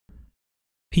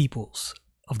Peoples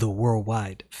of the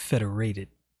worldwide federated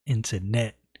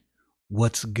internet.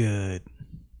 What's good?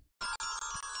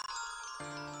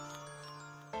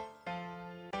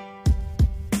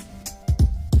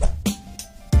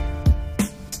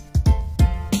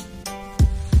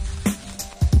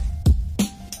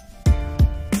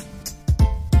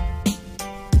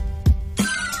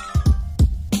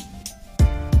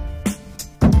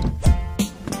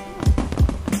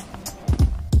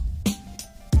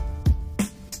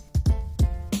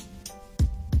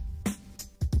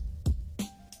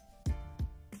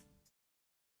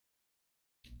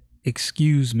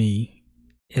 Excuse me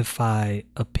if I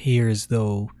appear as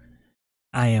though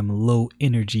I am low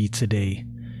energy today.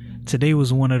 Today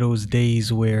was one of those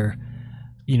days where,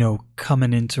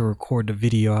 coming in to record the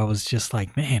video, I was just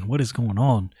like, man, what is going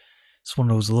on? It's one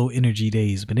of those low energy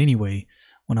days. But anyway,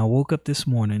 when I woke up this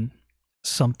morning,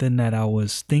 something that I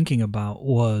was thinking about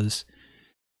was,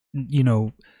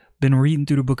 been reading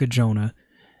through the book of Jonah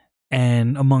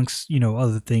and amongst,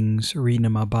 other things, reading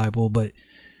in my Bible. But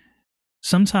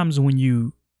sometimes when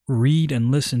you read and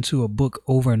listen to a book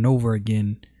over and over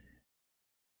again,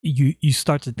 you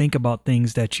start to think about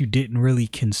things that you didn't really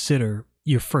consider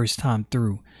your first time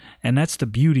through. And that's the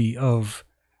beauty of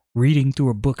reading through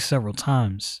a book several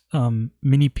times.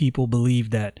 Many people believe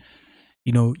that,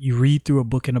 you read through a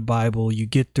book in the Bible, you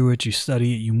get through it, you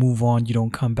study it, you move on, you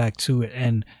don't come back to it.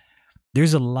 And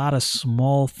there's a lot of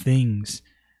small things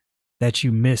that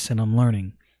you miss, and I'm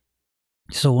learning.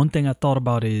 So one thing I thought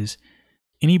about is,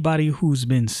 anybody who's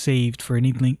been saved for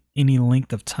any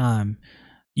length of time,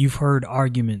 you've heard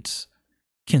arguments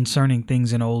concerning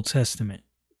things in the Old Testament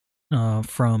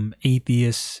from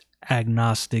atheists,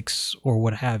 agnostics, or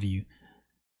what have you.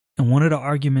 And one of the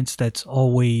arguments that's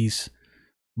always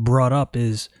brought up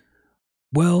is,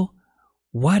 well,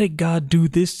 why did God do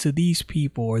this to these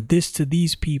people or this to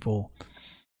these people?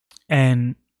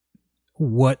 And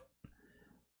what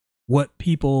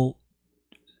people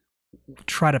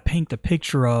try to paint the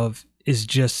picture of is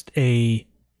just an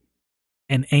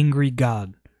angry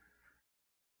God.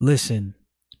 Listen,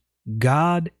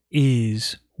 God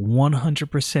is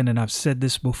 100%, and I've said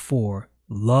this before,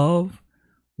 love,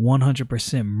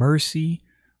 100% mercy,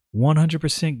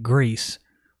 100% grace,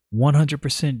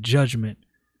 100% judgment,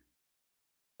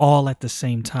 all at the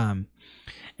same time.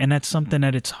 And that's something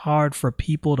that it's hard for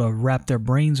people to wrap their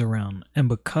brains around. And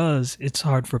because it's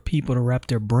hard for people to wrap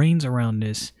their brains around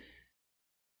this,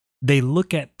 they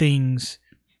look at things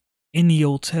in the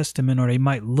Old Testament, or they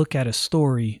might look at a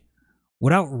story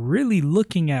without really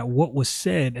looking at what was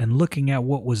said and looking at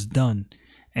what was done.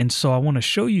 And so I want to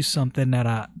show you something that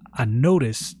I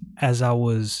noticed as I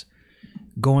was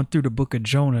going through the book of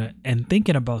Jonah and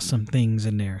thinking about some things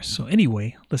in there. So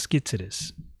anyway, let's get to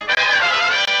this.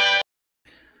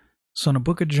 So in the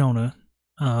book of Jonah,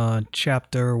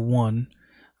 chapter 1,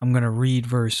 I'm going to read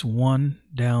verse 1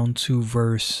 down to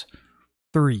verse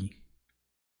 3.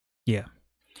 Yeah.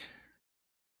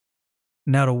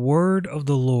 Now the word of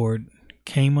the Lord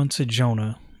came unto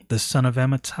Jonah, the son of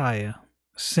Amittai,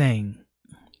 saying,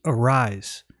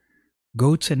 Arise,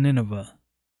 go to Nineveh,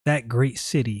 that great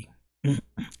city,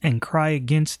 and cry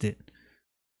against it,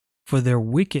 for their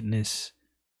wickedness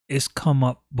is come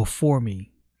up before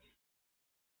me.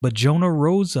 But Jonah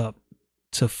rose up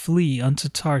to flee unto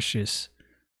Tarshish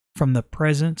from the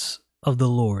presence of the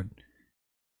Lord,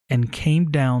 and came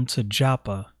down to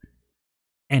Joppa,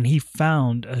 and he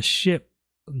found a ship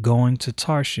going to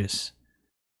Tarshish.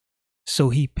 So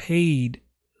he paid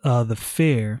the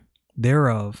fare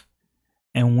thereof,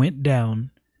 and went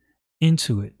down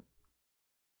into it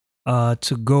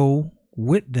to go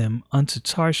with them unto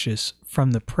Tarshish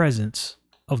from the presence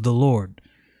of the Lord.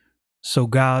 So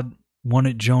God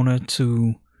wanted Jonah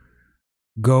to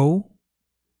go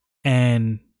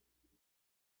and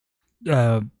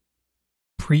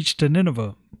preach to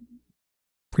Nineveh,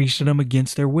 preach to them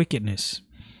against their wickedness.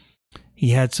 He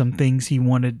had some things he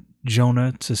wanted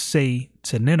Jonah to say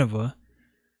to Nineveh.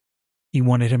 He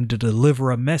wanted him to deliver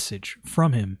a message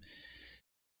from him.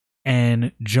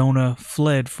 And Jonah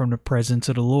fled from the presence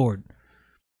of the Lord.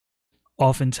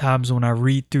 Oftentimes when I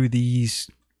read through these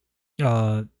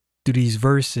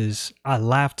verses, I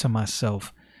laugh to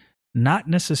myself, not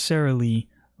necessarily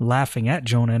laughing at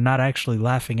Jonah, and not actually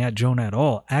laughing at Jonah at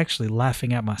all, actually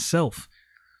laughing at myself,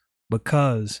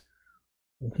 because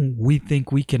we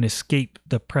think we can escape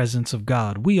the presence of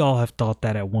God. We all have thought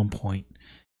that at one point.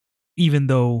 Even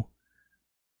though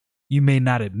you may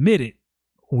not admit it,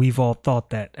 we've all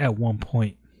thought that at one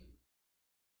point.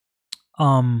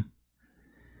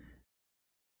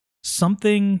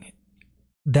 Something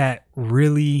that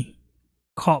really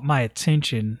caught my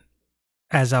attention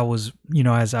as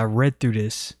as I read through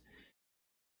this,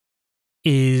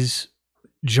 is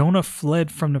Jonah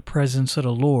fled from the presence of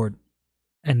the Lord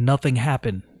and nothing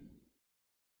happened.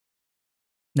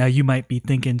 Now you might be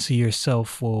thinking to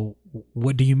yourself, well,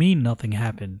 what do you mean nothing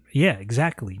happened? Yeah,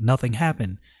 exactly. Nothing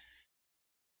happened.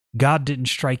 God didn't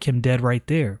strike him dead right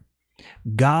there.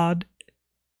 God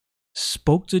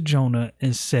spoke to Jonah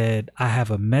and said, I have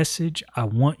a message I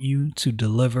want you to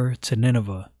deliver to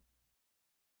Nineveh.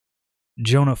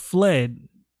 Jonah fled.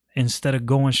 Instead of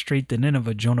going straight to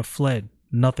Nineveh, Jonah fled.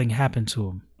 Nothing happened to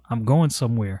him. I'm going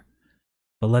somewhere.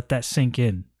 But let that sink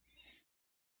in.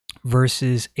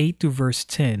 Verses 8 through verse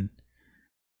 10.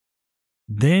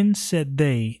 Then said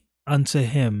they unto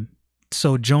him,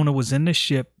 so Jonah was in the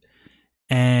ship,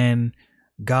 and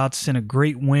God sent a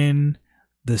great wind.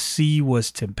 The sea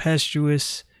was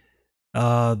tempestuous.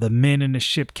 The men in the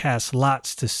ship cast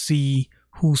lots to see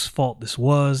whose fault this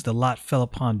was. The lot fell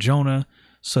upon Jonah.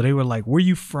 So they were like, where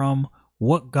you from?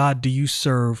 What God do you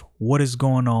serve? What is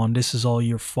going on? This is all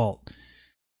your fault.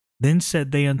 Then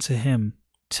said they unto him,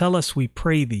 tell us, we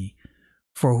pray thee,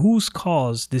 for whose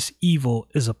cause this evil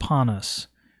is upon us?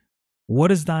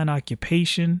 What is thine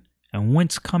occupation, and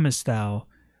whence comest thou?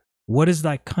 What is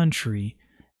thy country,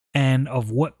 and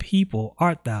of what people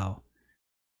art thou?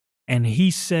 And he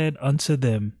said unto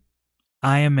them,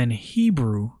 I am an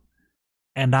Hebrew,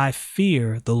 and I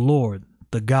fear the Lord,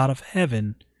 the God of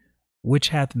heaven, which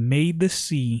hath made the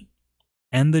sea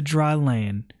and the dry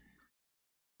land.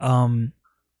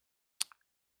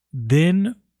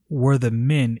 Then were the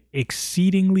men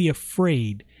exceedingly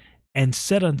afraid, and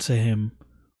said unto him,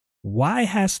 why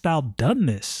hast thou done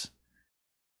this?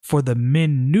 For the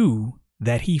men knew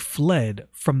that he fled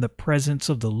from the presence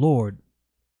of the Lord,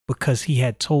 because he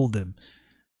had told them.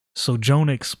 So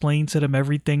Jonah explained to them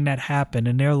everything that happened,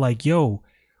 and they're like, yo,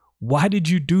 why did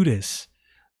you do this?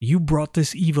 You brought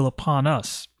this evil upon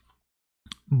us.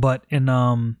 But in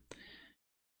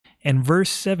verse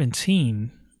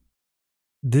 17,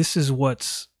 this is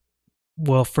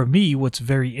for me, what's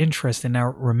very interesting. Now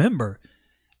remember,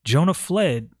 Jonah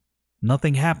fled,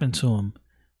 nothing happened to him.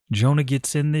 Jonah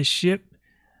gets in this ship.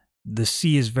 The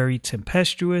sea is very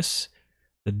tempestuous.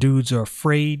 The dudes are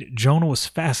afraid. Jonah was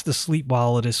fast asleep while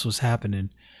all of this was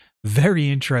happening. Very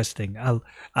interesting.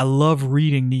 I love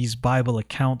reading these Bible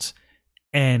accounts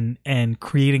and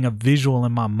creating a visual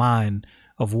in my mind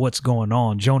of what's going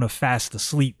on. Jonah fast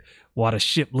asleep while the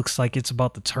ship looks like it's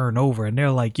about to turn over, and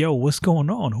they're like, yo, what's going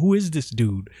on? Who is this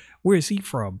dude? Where is he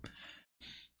from?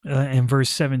 In verse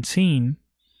 17,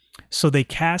 so they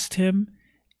cast him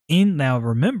in. Now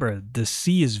remember, the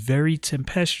sea is very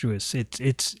tempestuous.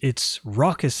 It's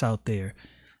raucous out there.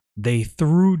 They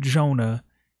threw Jonah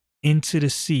into the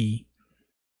sea,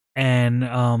 and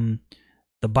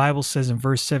the Bible says in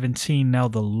verse 17, now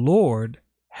the Lord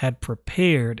had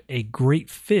prepared a great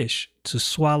fish to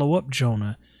swallow up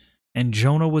Jonah, and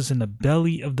Jonah was in the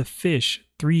belly of the fish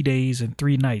 3 days and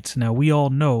 3 nights. Now we all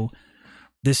know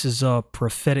this is a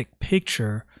prophetic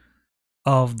picture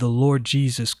of the Lord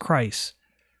Jesus Christ,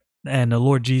 and the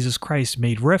Lord Jesus Christ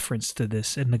made reference to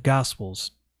this in the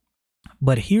Gospels.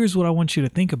 But here's what I want you to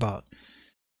think about.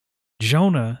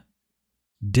 Jonah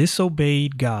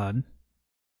disobeyed God,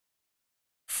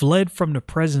 fled from the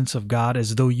presence of God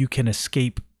as though you can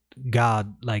escape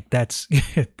God. Like that's,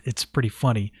 it's pretty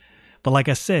funny. But like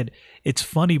I said, it's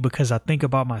funny because I think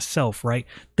about myself, right?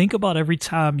 Think about every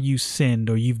time you sinned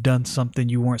or you've done something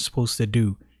you weren't supposed to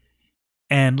do.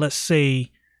 And let's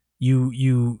say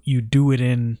you do it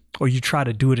in, or you try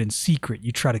to do it in secret.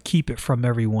 You try to keep it from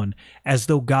everyone as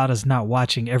though God is not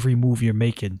watching every move you're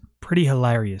making. Pretty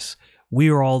hilarious. We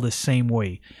are all the same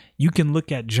way. You can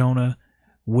look at Jonah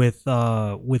with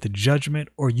judgment,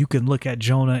 or you can look at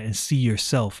Jonah and see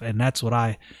yourself. And that's what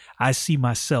I see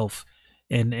myself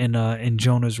in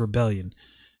Jonah's rebellion.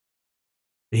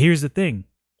 Here's the thing.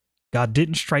 God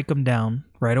didn't strike him down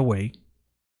right away,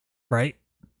 right?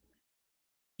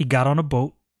 He got on a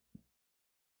boat.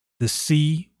 The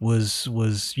sea was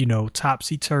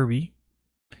topsy-turvy.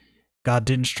 God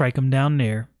didn't strike him down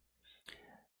there.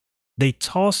 They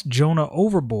tossed Jonah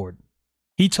overboard.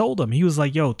 He told him, he was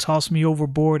like, yo, toss me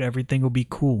overboard. Everything will be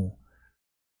cool.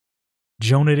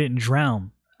 Jonah didn't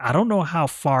drown. I don't know how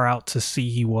far out to sea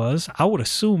he was. I would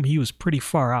assume he was pretty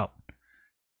far out,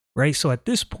 right? So at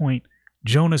this point,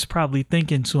 Jonah's probably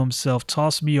thinking to himself,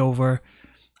 toss me over.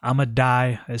 I'm going to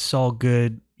die. It's all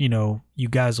good. You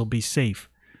guys will be safe.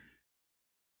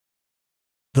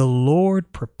 The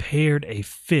Lord prepared a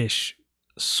fish,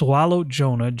 swallowed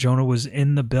Jonah. Jonah was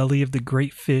in the belly of the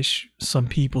great fish. Some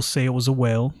people say it was a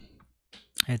whale.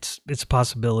 It's a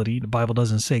possibility. The Bible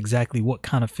doesn't say exactly what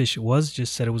kind of fish it was,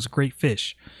 just said it was a great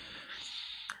fish.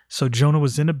 So Jonah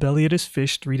was in the belly of this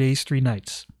fish 3 days, 3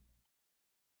 nights.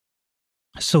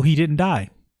 So he didn't die.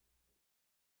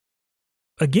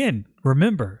 Again,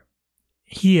 remember,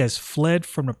 he has fled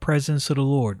from the presence of the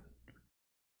Lord.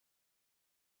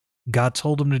 God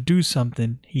told him to do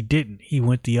something. He didn't. He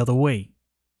went the other way.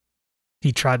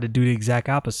 He tried to do the exact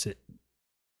opposite.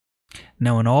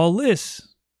 Now, in all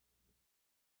this,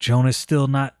 Jonah's still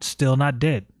not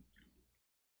dead.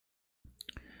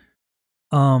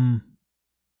 I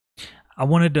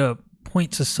wanted to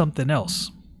point to something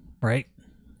else, right?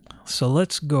 So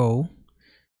let's go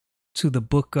to the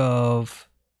book of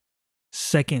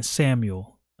 2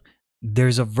 Samuel.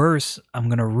 There's a verse I'm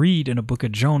going to read in the book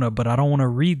of Jonah, but I don't want to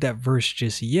read that verse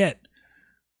just yet,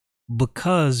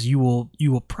 because you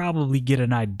will probably get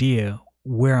an idea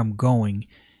where I'm going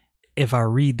if I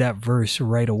read that verse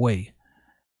right away.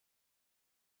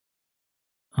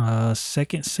 2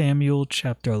 Samuel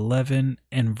chapter 11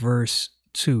 and verse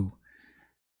 2.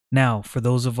 Now, for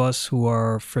those of us who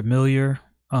are familiar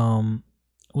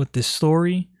with this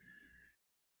story,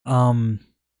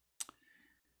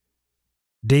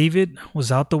 David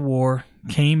was out the war,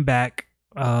 came back.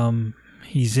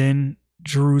 He's in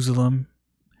Jerusalem.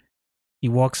 He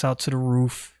walks out to the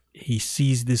roof. He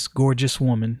sees this gorgeous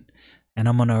woman, and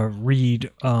I'm gonna read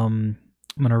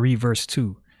verse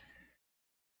 2.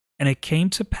 And it came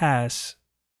to pass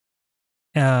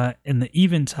in the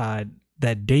eventide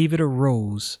that David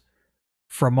arose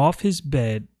from off his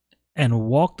bed and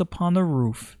walked upon the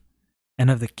roof and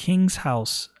of the king's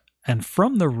house, and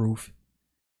from the roof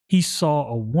he saw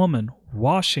a woman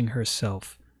washing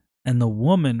herself, and the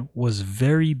woman was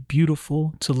very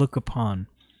beautiful to look upon.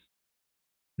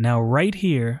 Now, right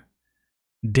here,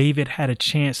 David had a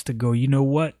chance to go, you know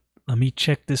what? Let me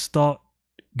check this thought.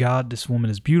 God, this woman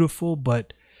is beautiful,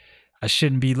 but I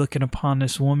shouldn't be looking upon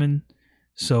this woman,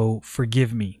 so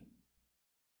forgive me.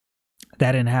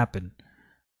 That didn't happen.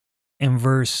 In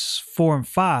verse 4 and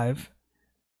 5,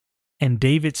 and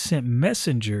David sent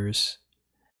messengers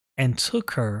and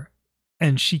took her,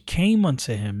 and she came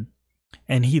unto him,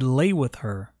 and he lay with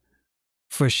her,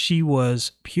 for she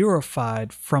was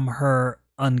purified from her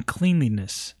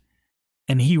uncleanliness.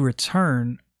 And he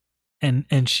returned,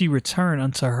 and she returned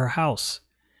unto her house.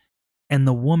 And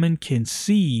the woman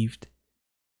conceived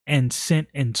and sent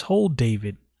and told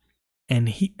David,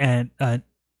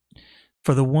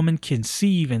 for the woman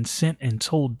conceived and sent and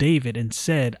told David and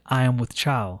said, I am with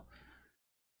child.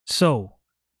 So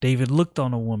David looked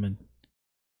on a woman.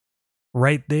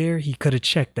 Right there, he could have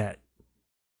checked that.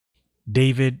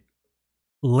 David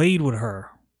laid with her.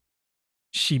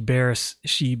 She bare a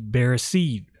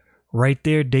seed. Right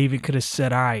there, David could have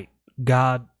said, all right,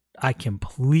 God, I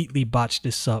completely botched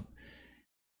this up.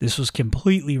 This was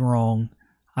completely wrong.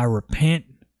 I repent.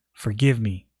 Forgive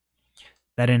me.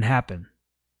 That didn't happen.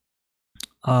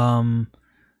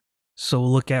 So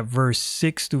look at verse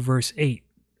 6 to verse 8.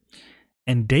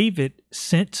 And David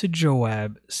sent to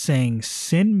Joab, saying,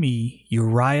 send me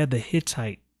Uriah the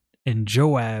Hittite. And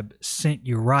Joab sent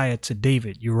Uriah to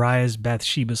David. Uriah is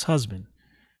Bathsheba's husband.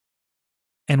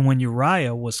 And when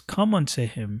Uriah was come unto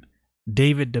him,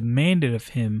 David demanded of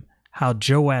him how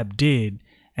Joab did,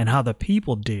 and how the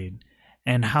people did,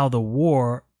 and how the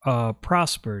war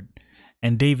prospered.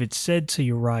 And David said to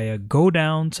Uriah, go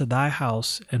down to thy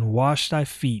house and wash thy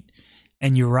feet.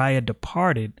 And Uriah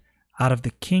departed out of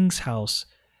the king's house,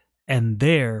 and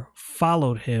there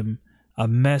followed him a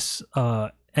mess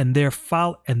of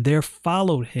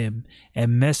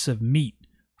meat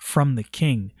from the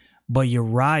king. But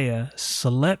Uriah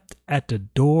slept at the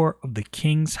door of the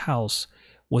king's house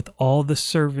with all the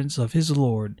servants of his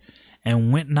lord,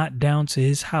 and went not down to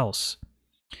his house.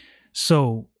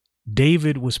 So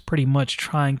David was pretty much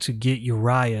trying to get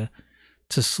Uriah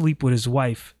to sleep with his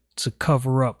wife to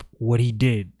cover up what he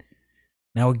did.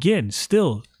 Now again,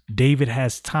 still, David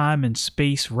has time and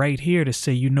space right here to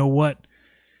say, you know what?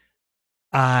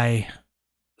 I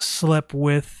slept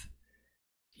with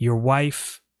your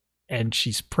wife and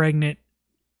she's pregnant,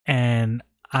 and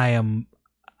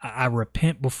I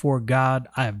repent before God.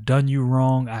 I have done you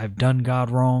wrong. I have done God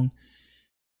wrong.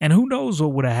 And who knows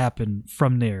what would have happened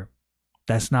from there.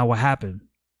 That's not what happened.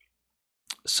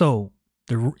 So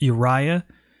the Uriah,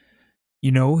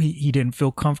 he didn't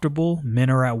feel comfortable. Men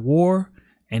are at war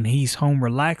and he's home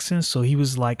relaxing. So he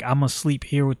was like, I'm going to sleep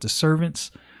here with the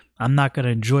servants. I'm not going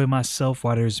to enjoy myself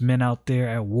while there's men out there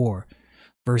at war.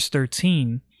 Verse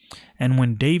 13, and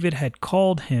when David had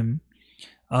called him,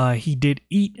 he did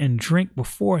eat and drink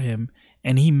before him,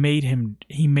 and he made him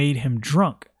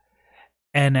drunk.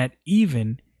 And at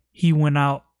even he went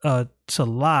out to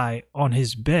lie on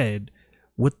his bed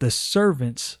with the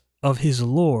servants of his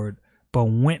Lord, but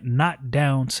went not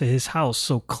down to his house.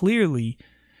 So clearly,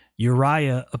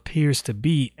 Uriah appears to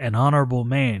be an honorable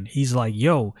man. He's like,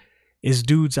 yo, it's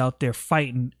dudes out there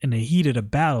fighting in the heat of the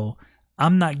battle.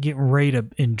 I'm not getting ready to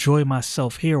enjoy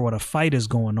myself here while a fight is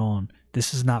going on.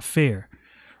 This is not fair,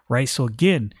 right? So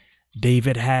again,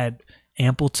 David had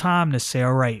ample time to say,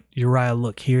 all right, Uriah,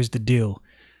 look, here's the deal.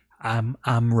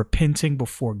 I'm repenting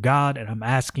before God and I'm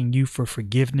asking you for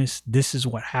forgiveness. This is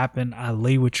what happened. I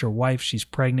lay with your wife. She's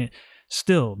pregnant.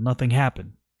 Still, nothing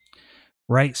happened,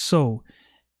 right? So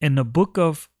in the book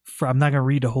of, I'm not going to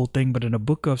read the whole thing, but in the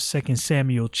book of 2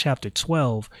 Samuel chapter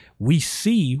 12, we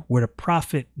see where the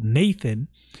prophet Nathan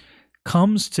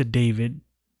comes to David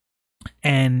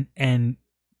and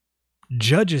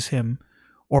judges him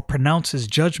or pronounces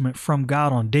judgment from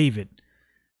God on David.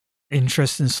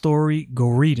 Interesting story. Go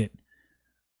read it.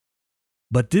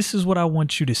 But this is what I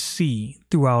want you to see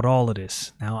throughout all of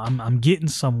this. Now, I'm getting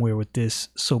somewhere with this,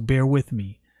 so bear with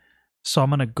me. So I'm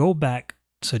going to go back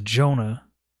to Jonah,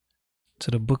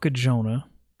 to the book of Jonah,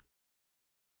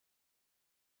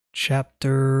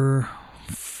 chapter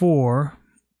 4,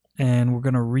 and we're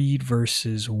going to read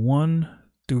verses 1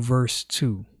 through verse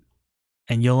 2.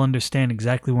 And you'll understand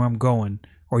exactly where I'm going,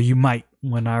 or you might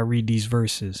when I read these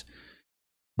verses.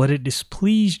 But it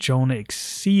displeased Jonah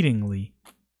exceedingly,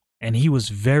 and he was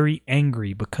very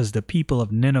angry because the people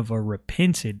of Nineveh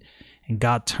repented, and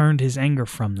God turned his anger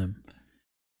from them.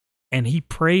 And he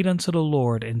prayed unto the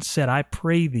Lord and said, I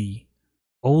pray thee,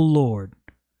 O Lord,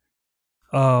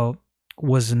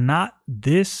 was not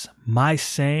this my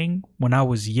saying when I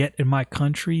was yet in my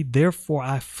country? Therefore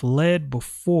I fled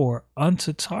before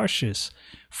unto Tarshish,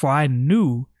 for I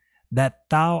knew that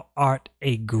thou art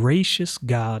a gracious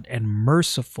God and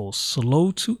merciful,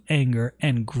 slow to anger,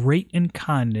 and great in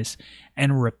kindness,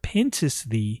 and repentest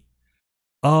thee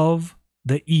of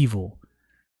the evil.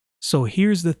 So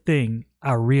here's the thing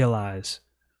I realize.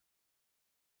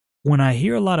 When I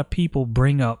hear a lot of people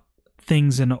bring up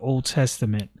things in the Old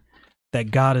Testament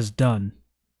that God has done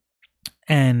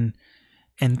and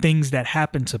things that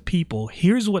happen to people,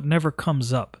 here's what never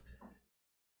comes up.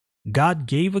 God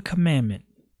gave a commandment.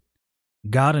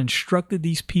 God instructed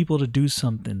these people to do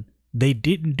something. They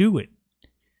didn't do it.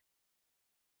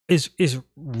 It's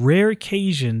rare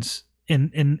occasions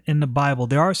in the Bible.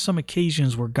 There are some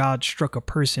occasions where God struck a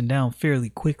person down fairly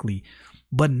quickly,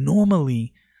 but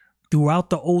normally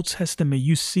throughout the Old Testament,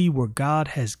 you see where God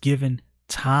has given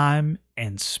time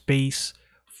and space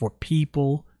for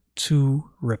people to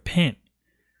repent.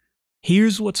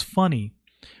 Here's what's funny.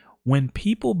 When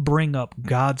people bring up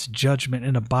God's judgment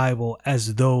in the Bible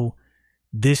as though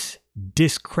this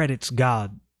discredits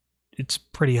God, it's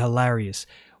pretty hilarious.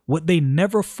 What they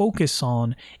never focus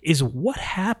on is what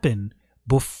happened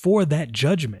before that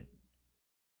judgment.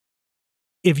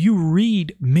 If you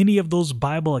read many of those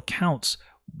Bible accounts,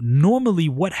 normally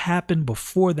what happened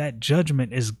before that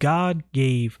judgment is God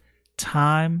gave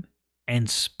time and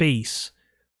space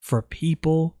for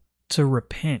people to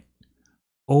repent.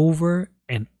 Over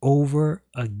and over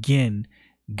again,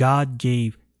 God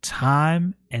gave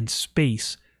time and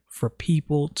space for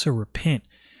people to repent.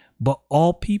 But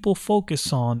all people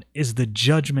focus on is the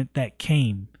judgment that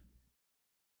came,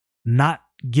 not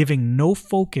giving no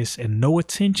focus and no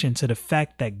attention to the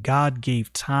fact that God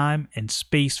gave time and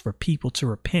space for people to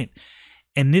repent.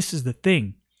 And this is the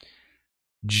thing.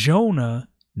 Jonah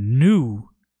knew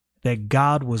that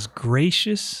God was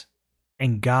gracious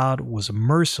and God was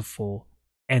merciful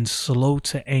and slow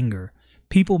to anger.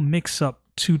 People mix up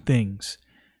two things.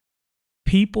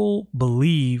 People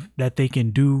believe that they can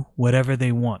do whatever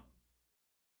they want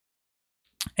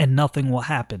and nothing will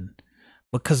happen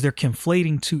because they're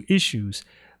conflating two issues.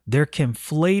 They're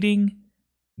conflating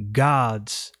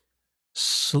God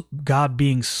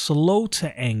being slow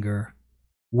to anger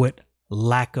with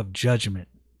lack of judgment.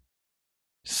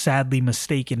 Sadly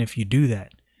mistaken if you do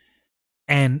that.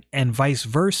 And vice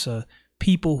versa,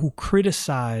 people who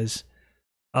criticize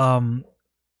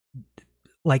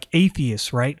like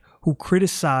atheists, right? Who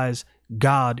criticize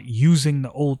God using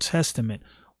the Old Testament.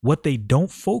 What they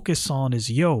don't focus on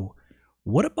is,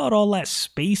 what about all that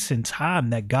space and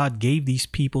time that God gave these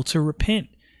people to repent?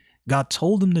 God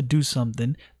told them to do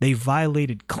something. They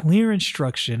violated clear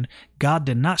instruction. God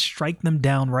did not strike them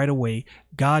down right away.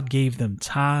 God gave them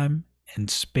time and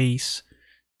space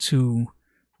to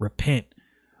repent.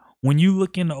 When you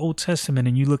look in the Old Testament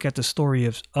and you look at the story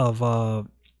of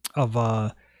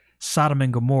Sodom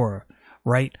and Gomorrah,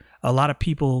 right? A lot of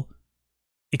people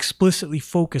explicitly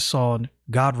focus on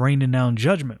God raining down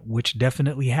judgment, which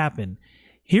definitely happened.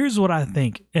 Here's what I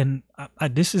think, and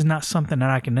this is not something that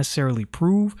I can necessarily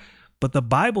prove, but the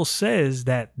Bible says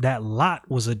that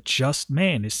Lot was a just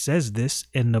man. It says this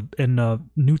in the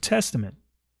New Testament.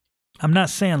 I'm not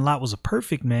saying Lot was a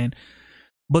perfect man,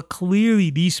 but clearly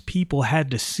these people had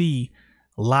to see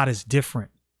Lot as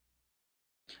different.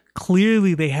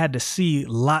 Clearly they had to see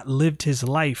Lot lived his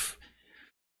life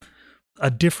a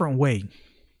different way.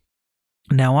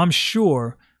 Now I'm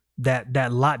sure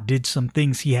that Lot did some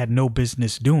things he had no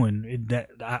business doing. That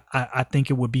I think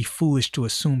it would be foolish to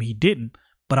assume he didn't.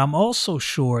 But I'm also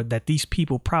sure that these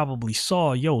people probably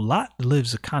saw, yo, Lot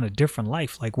lives a kind of different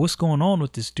life. Like, what's going on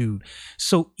with this dude?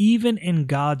 So even in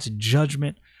God's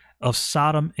judgment of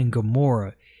Sodom and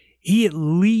Gomorrah, he at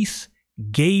least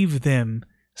gave them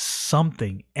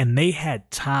something, and they had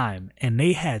time and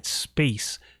they had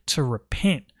space to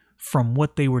repent from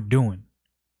what they were doing.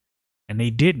 And they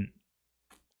didn't.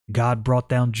 God brought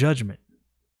down judgment.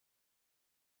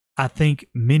 I think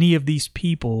many of these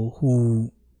people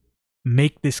who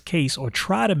make this case or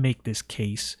try to make this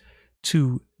case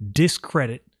to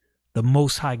discredit the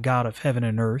Most High God of heaven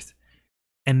and earth,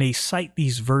 and they cite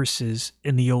these verses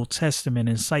in the Old Testament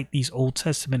and cite these Old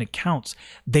Testament accounts,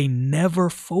 they never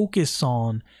focus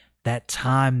on that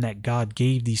time that God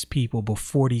gave these people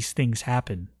before these things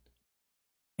happen.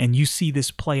 And you see this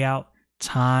play out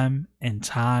time and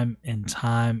time and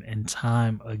time and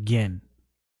time again.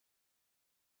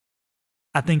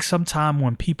 I think sometime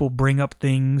when people bring up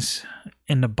things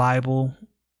in the Bible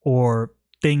or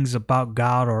things about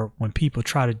God, or when people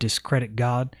try to discredit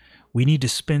God, we need to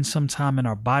spend some time in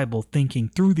our Bible thinking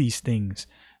through these things.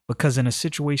 Because in a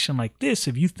situation like this,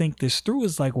 if you think this through,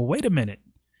 it's like, well, wait a minute.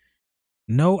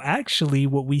 No, actually,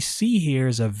 what we see here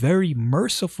is a very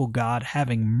merciful God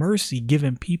having mercy,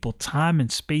 giving people time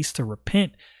and space to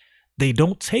repent. They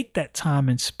don't take that time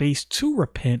and space to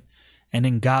repent, and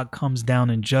then God comes down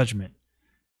in judgment.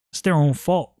 It's their own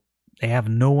fault. They have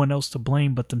no one else to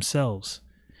blame but themselves.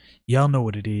 Y'all know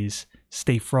what it is.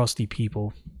 Stay frosty,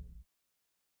 people.